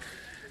dog,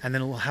 and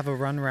then it will have a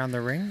run around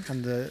the ring,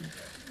 and the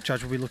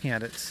judge will be looking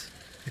at its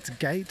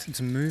gait, its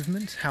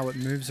movement, how it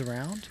moves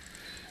around,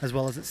 as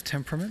well as its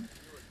temperament,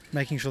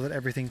 making sure that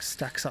everything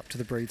stacks up to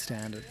the breed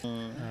standard.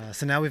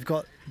 So now we've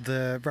got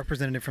the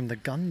representative from the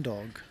gun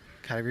dog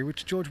category.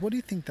 Which, George, what do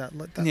you think that?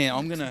 Yeah,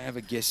 I'm going to have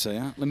a guess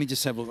here. Let me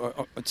just have a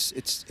look.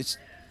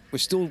 We're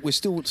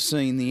still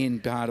seeing the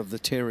end part of the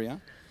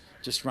terrier,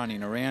 just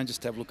running around.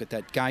 Just have a look at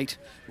that gait.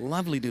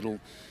 Lovely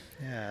little.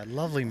 Yeah,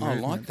 lovely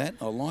movement.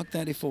 I like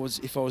that. If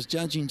I was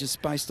judging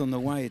just based on the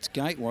way its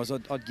gait was,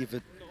 I'd give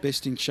it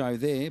best in show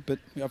there. But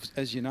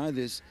as you know,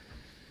 there's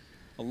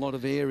a lot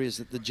of areas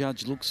that the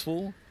judge looks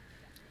for.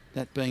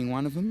 That being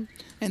one of them.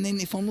 And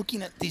then if I'm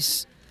looking at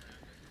this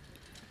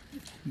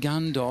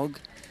gun dog.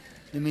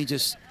 Let me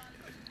just,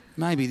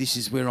 maybe this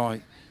is where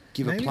I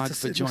give a plug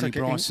for Johnny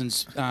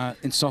Bryson's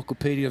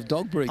Encyclopedia of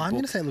Dog Breed book. I'm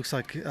going to say it looks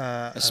like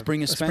a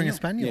Springer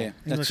Spaniel. Yeah,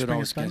 that's what I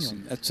was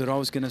guessing. That's what I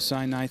was going to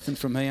say, Nathan,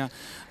 from here.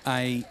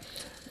 A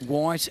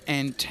white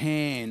and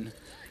tan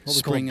what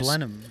we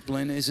call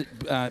Blenheim. Is it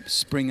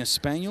Springer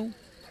Spaniel?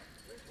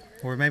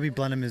 Or maybe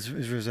Blenheim is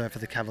reserved for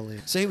the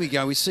Cavalier. So here we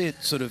go. We see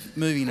it sort of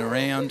moving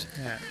around.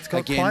 Yeah, it's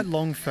got quite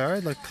long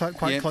fur,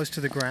 quite close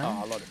to the ground.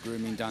 Oh, a lot of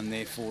grooming done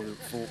there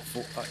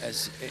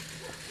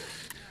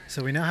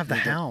So we now have the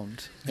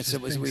hound.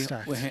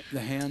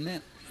 The hound now.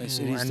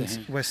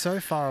 And we're so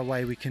far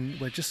away.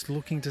 We're just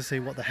looking to see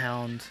what the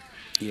hound.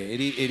 Yeah,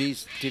 it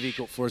is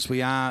difficult for us.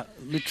 We are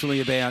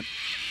literally about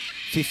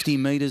 50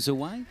 metres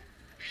away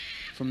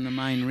from the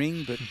main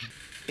ring, but.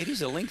 It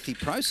is a lengthy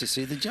process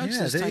here. The judge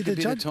does take a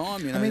bit of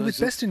time. You know, I mean, with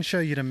Best in Show,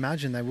 you'd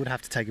imagine they would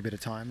have to take a bit of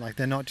time. Like,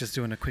 they're not just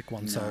doing a quick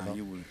once-over. No,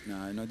 you wouldn't.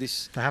 No,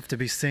 this... They have to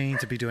be seen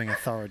to be doing a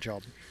thorough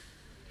job.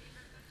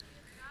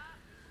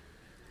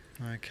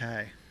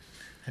 Okay.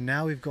 And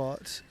now we've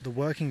got the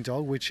working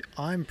dog, which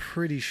I'm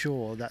pretty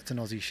sure that's an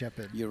Aussie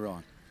Shepherd. You're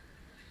right.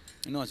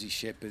 An Aussie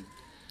Shepherd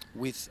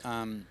with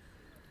a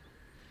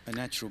a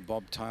natural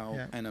bobtail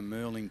Yeah. and a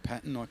Merling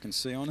pattern I can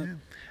see on it. Yeah.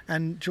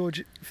 And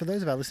George, for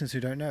those of our listeners who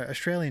don't know,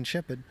 Australian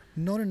Shepherd,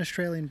 not an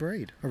Australian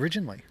breed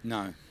originally.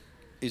 No.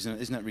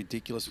 Isn't that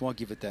ridiculous? Why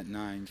give it that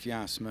name? If you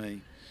ask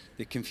me,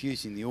 they're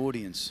confusing the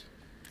audience.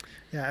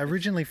 Yeah,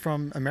 originally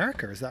from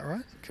America, is that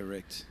right?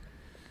 Correct.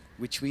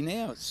 Which we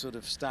now sort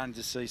of starting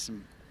to see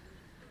some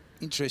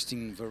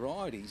interesting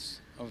varieties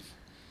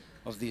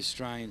of the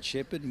Australian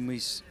Shepherd, and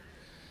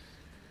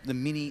the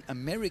mini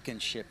American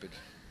Shepherd,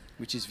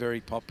 which is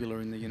very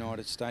popular in the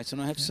United States.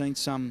 And I have seen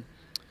some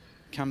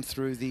come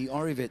through the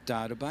Orivet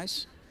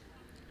database.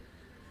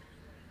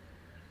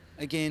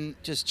 Again,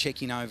 just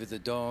checking over the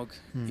dog,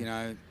 you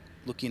know,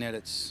 looking at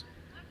its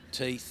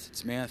teeth,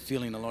 its mouth,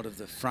 feeling a lot of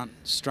the front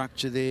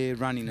structure there,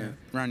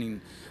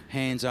 running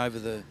hands over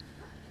the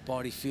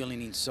body,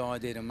 feeling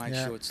inside there to make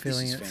sure this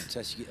is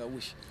fantastic. I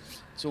wish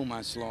it's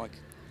almost like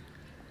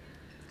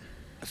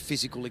a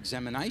physical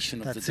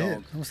examination of the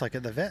dog. Almost like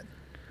at the vet.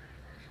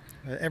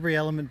 Every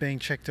element being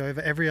checked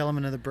over, every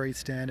element of the breed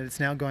standard. It's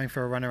now going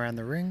for a run around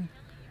the ring,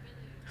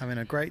 having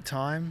a great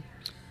time.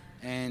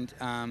 And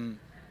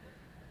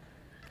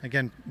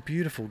again,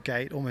 beautiful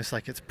gait, almost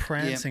like it's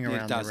prancing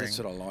around the ring. That's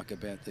what I like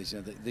about these.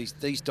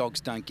 These dogs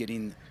don't get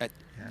in at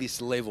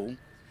this level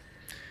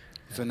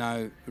for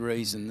no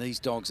reason. These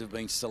dogs have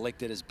been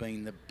selected as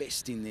being the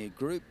best in their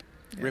group,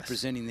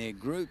 representing their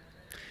group.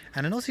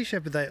 And an Aussie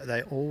Shepherd,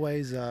 they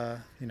always, you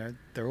know,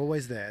 they're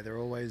always there. They're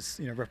always,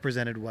 you know,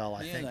 represented well.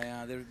 I think.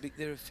 Yeah, they are.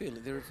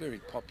 They're a very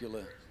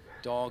popular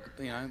dog.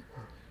 You know,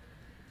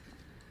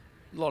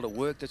 a lot of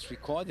work that's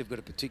required. They've got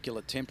a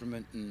particular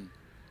temperament and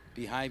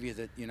behaviour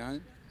that you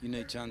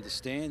need to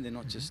understand. They're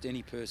not just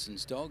any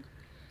person's dog.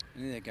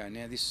 And there they go.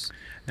 Now this.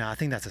 No, I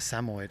think that's a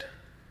Samoyed.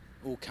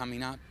 All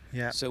coming up.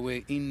 Yeah. So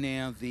we're in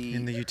now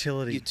in the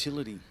utility.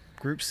 Utility.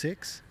 Group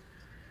 6.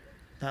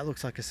 That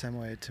looks like a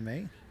Samoyed to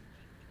me.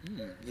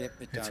 Yep,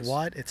 it does. It's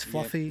white, it's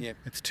fluffy,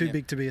 it's too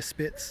big to be a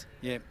Spitz.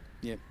 Yep,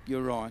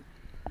 you're right.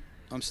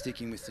 I'm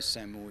sticking with the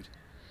Samoyed.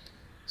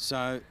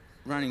 So,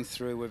 running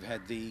through, we've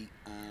had the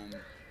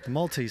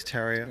Maltese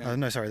Terrier.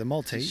 The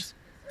Maltese.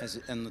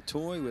 And the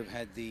toy, we've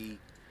had the...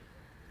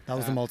 That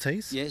was the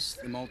Maltese? Yes,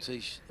 the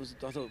Maltese. I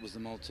thought it was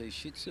the Maltese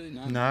Shih Tzu.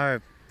 No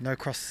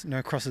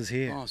crosses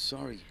here. Oh,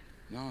 sorry.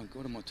 No,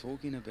 what am I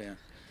talking about?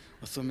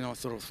 I thought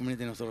for a minute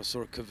then I thought I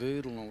saw a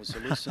cavoodle and I was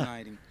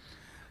hallucinating.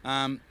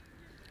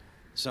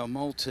 So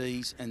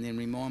Maltese, and then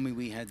remind me,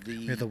 we had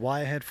the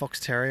Wirehead Fox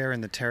Terrier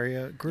in the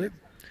Terrier group.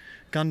 Yep.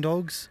 Gun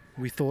dogs,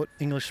 we thought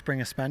English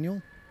Springer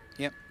Spaniel.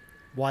 Yep.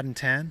 White and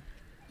tan.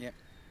 Yep.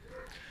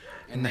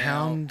 And the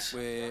hound,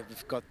 where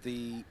we've got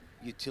the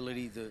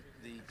utility, the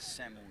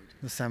Samoyed.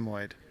 The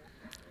Samoyed.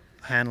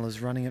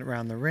 Handler's running it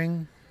around the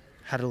ring.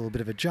 Had a little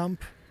bit of a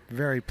jump.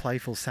 Very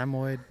playful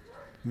Samoyed.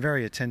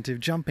 Very attentive,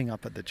 jumping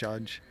up at the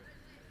judge.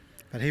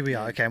 But here we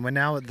are. Okay, and we're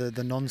now at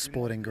the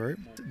non-sporting group.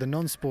 The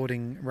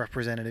non-sporting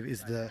representative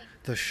is the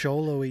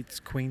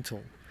Xoloitzes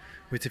Quintal,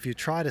 which if you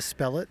try to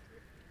spell it,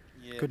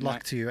 good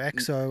luck to you.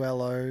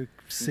 XOLOCUI.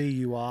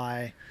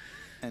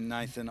 And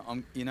Nathan,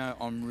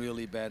 I'm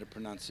really bad at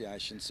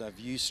pronunciation. So if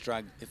you're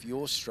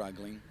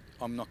struggling,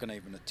 I'm not going to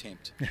even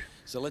attempt.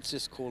 So let's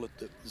just call it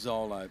the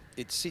Xolo.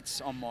 It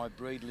sits on my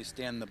breed list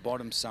down the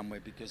bottom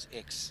somewhere because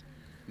X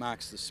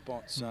marks the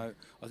spot. So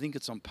I think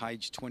it's on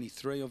page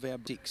 23 of our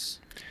dicks.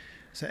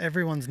 So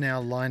everyone's now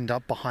lined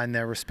up behind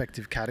their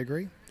respective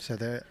category. So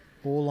they're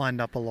all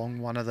lined up along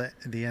one of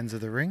the ends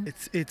of the ring.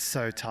 It's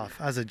so tough.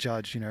 As a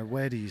judge,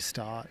 where do you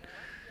start?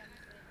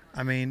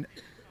 I mean,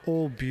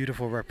 all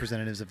beautiful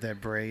representatives of their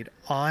breed.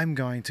 I'm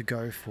going to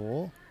go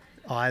for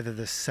either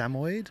the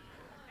Samoyed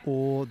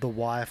or the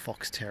Wire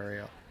Fox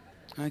Terrier.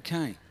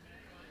 Okay.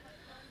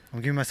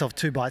 I'm giving myself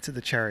 2 bites at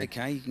the cherry.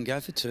 Okay, you can go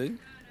for 2.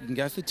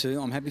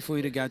 I'm happy for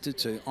you to go to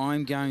 2.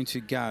 I'm going to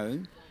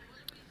go...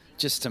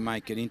 Just to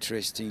make it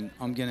interesting,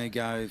 I'm going to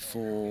go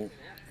for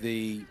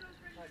the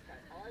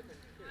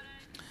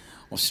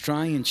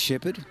Australian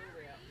Shepherd.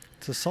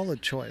 It's a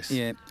solid choice.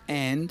 Yeah,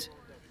 and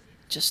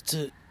just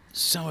to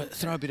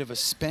throw a bit of a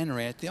spanner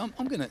out there,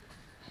 I'm going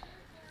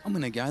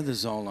to go the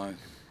Xolo.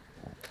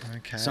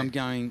 Okay. So I'm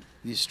going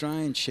the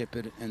Australian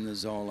Shepherd and the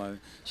Xolo.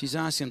 She's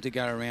asking him to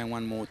go around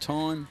one more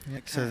time. Yep.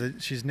 Okay. So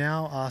she's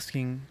now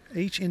asking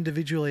each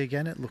individually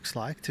again, it looks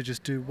like, to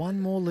just do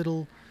one more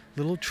little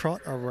trot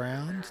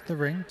around the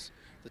ring.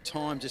 The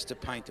time, just to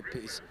paint the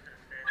piece,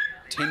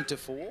 10 to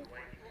 4.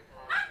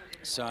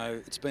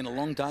 So it's been a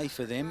long day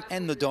for them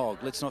and the dog,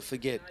 let's not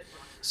forget.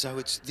 So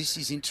this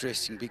is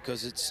interesting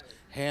because it's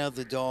how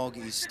the dog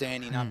is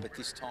standing up at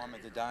this time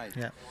of the day.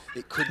 Yeah.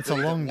 It could it's be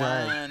a long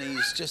day. One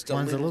is just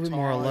One's a little bit tired.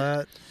 more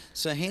alert.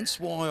 So hence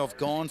why I've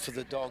gone for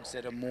the dogs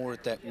that are more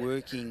at that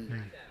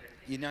working.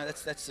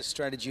 That's the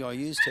strategy I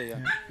used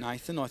here,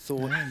 Nathan. I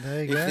thought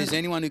if there's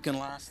anyone who can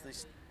last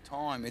this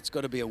time, it's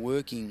got to be a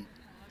working.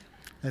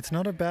 It's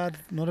not a bad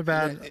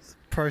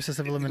process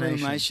of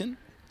elimination.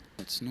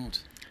 It's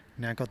not.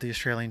 Now got the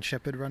Australian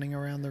Shepherd running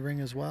around the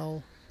ring as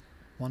well.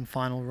 One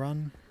final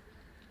run.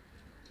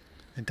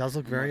 It does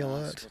look very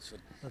alert.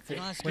 Can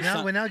I ask We're you now,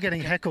 some- we're now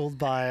getting heckled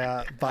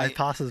by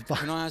passers-by.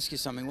 Can I ask you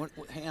something? What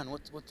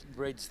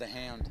breeds the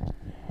hound?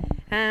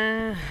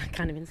 I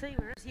can't even see.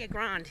 Where is he? A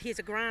Grand. He's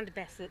a Grand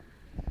Basset.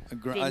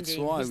 That's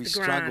why He's we the Grand.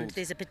 struggled.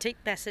 There's a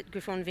Petite Basset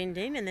Griffon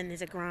Vendine, and then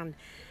there's a Grand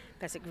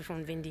Basset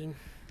Griffon Vendine.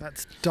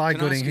 That's Di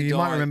Can I Gooding, ask who you, you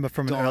might Di- remember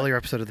from an Di, earlier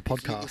episode of the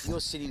If podcast. you're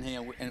sitting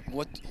here, and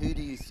who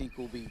do you think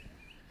will be?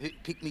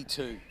 Pick me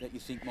two that you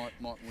think might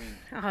win.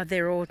 Oh,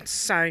 they're all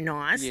so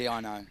nice. Yeah,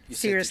 I know. You said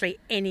Seriously,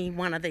 any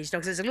one of these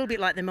dogs. It's a little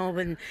bit like the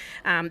Melbourne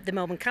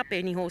Cup.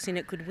 Any horse in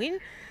it could win.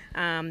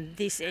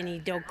 Any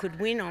dog could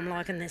win. I'm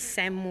liking the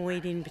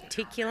Samoyed in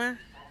particular.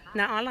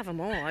 No, I love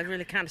them all. I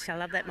really can't say I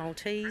love that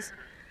Maltese.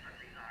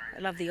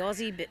 I love the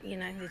Aussie, but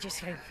they're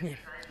just yeah.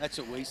 That's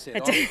what we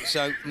said.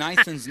 So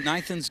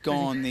Nathan's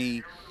gone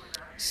the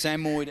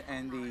Samoyed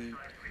and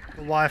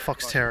The Wire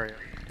Fox Terrier.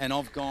 and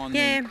I've gone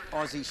Yeah. the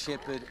Aussie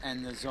Shepherd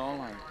and the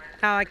Zolo.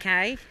 Oh,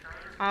 okay.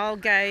 I'll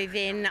go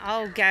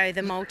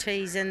the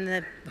Maltese and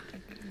the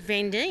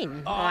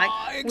Vendine.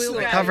 We'll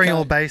go. Covering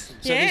all bases.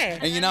 Yeah.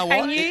 And you know what?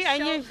 And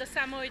you. The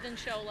Samoyed and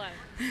Sholo.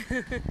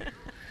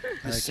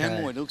 The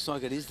Samoyed looks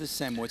like it is the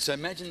Samoyed. So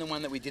imagine the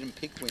one that we didn't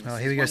pick wins. Oh,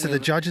 here we go. So the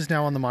judge is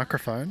now on the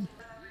microphone.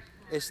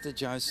 Esther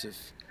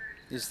Joseph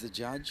is the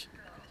judge.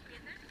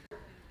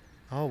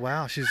 Oh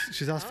wow,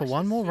 she's asked for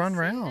one more run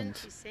round.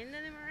 She's sending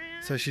them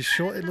around. So she's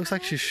short. It looks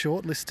like she's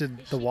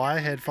shortlisted the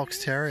Wirehead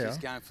Fox Terrier. She's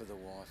going for the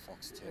Wire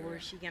Fox Or Terrier.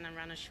 is she going to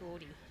run a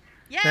shorty?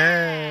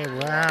 There,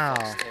 wow.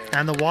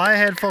 And the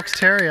Wirehead Fox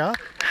Terrier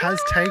has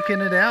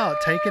taken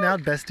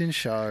out Best in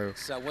Show.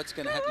 So what's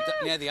going to happen?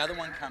 Now the other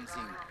one comes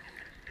in.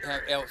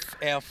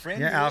 Our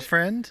friend. Yeah, our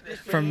friend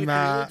from the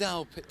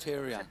Airedale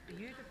Terrier.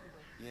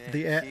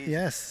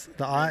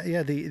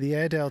 the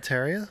Airedale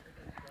Terrier.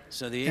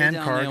 So the Anne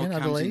Airedale Corrigan, now I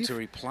comes in believe. to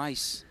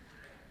replace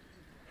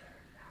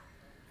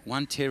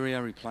one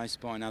Terrier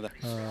replaced by another.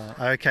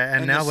 Okay, and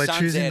And now the we're sun's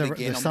choosing out the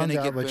again. I'm sun's gonna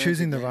out. get We're burnt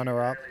choosing the again.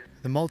 runner-up.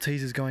 The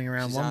Maltese is going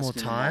around She's one more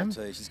asking the time.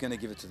 Maltese. She's going to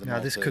give it to the Now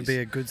Maltese. this could be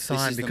a good This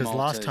sign is the because last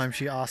Maltese. time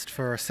she asked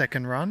for a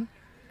second run.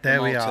 The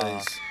There we are.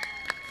 Maltese.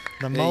 The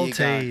There you go.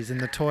 Maltese in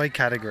the toy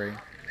category.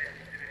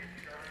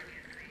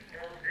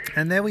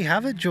 And there we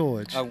have it,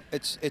 George. Oh,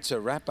 it's a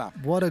wrap-up.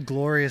 What a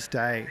glorious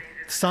day.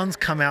 The sun's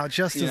come out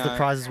just You as the know,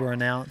 prizes were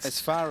announced. As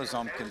far as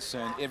I'm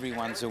concerned,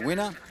 everyone's a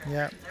winner.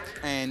 Yeah.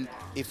 And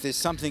if there's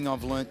something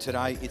I've learnt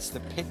today, it's the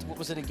what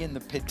was it again? The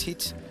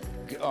petite.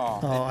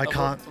 Oh, I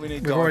can't. We need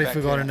We've Guy already back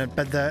forgotten there. it,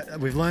 but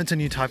we've learnt a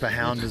new type of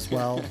hound as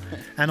well.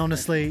 And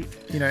honestly,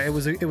 it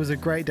was a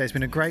great day. It's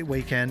been a great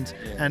weekend,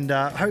 Yeah. and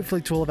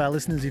hopefully to all of our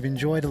listeners, you've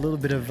enjoyed a little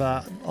bit of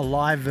a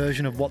live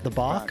version of What the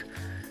Bark.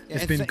 Yeah,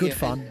 It's and been good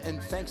fun.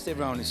 And thanks to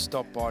everyone who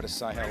stopped by to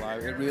say hello.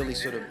 It really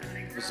sort of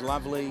was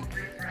lovely.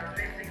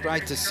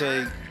 Great to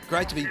see.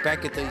 Great to be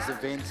back at these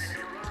events.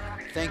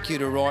 Thank you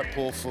to Right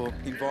Paul for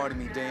inviting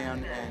me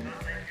down and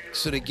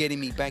sort of getting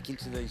me back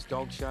into these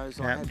dog shows.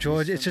 I Yeah, have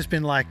George, missed it's them. just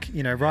been like,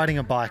 riding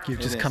a bike. You've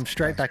It just is. come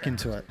straight back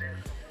into it.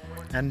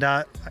 And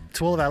to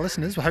all of our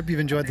listeners, we hope you've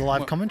enjoyed the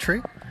live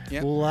commentary.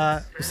 Yeah.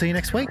 We'll see you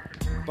next week.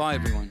 Bye,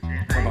 everyone.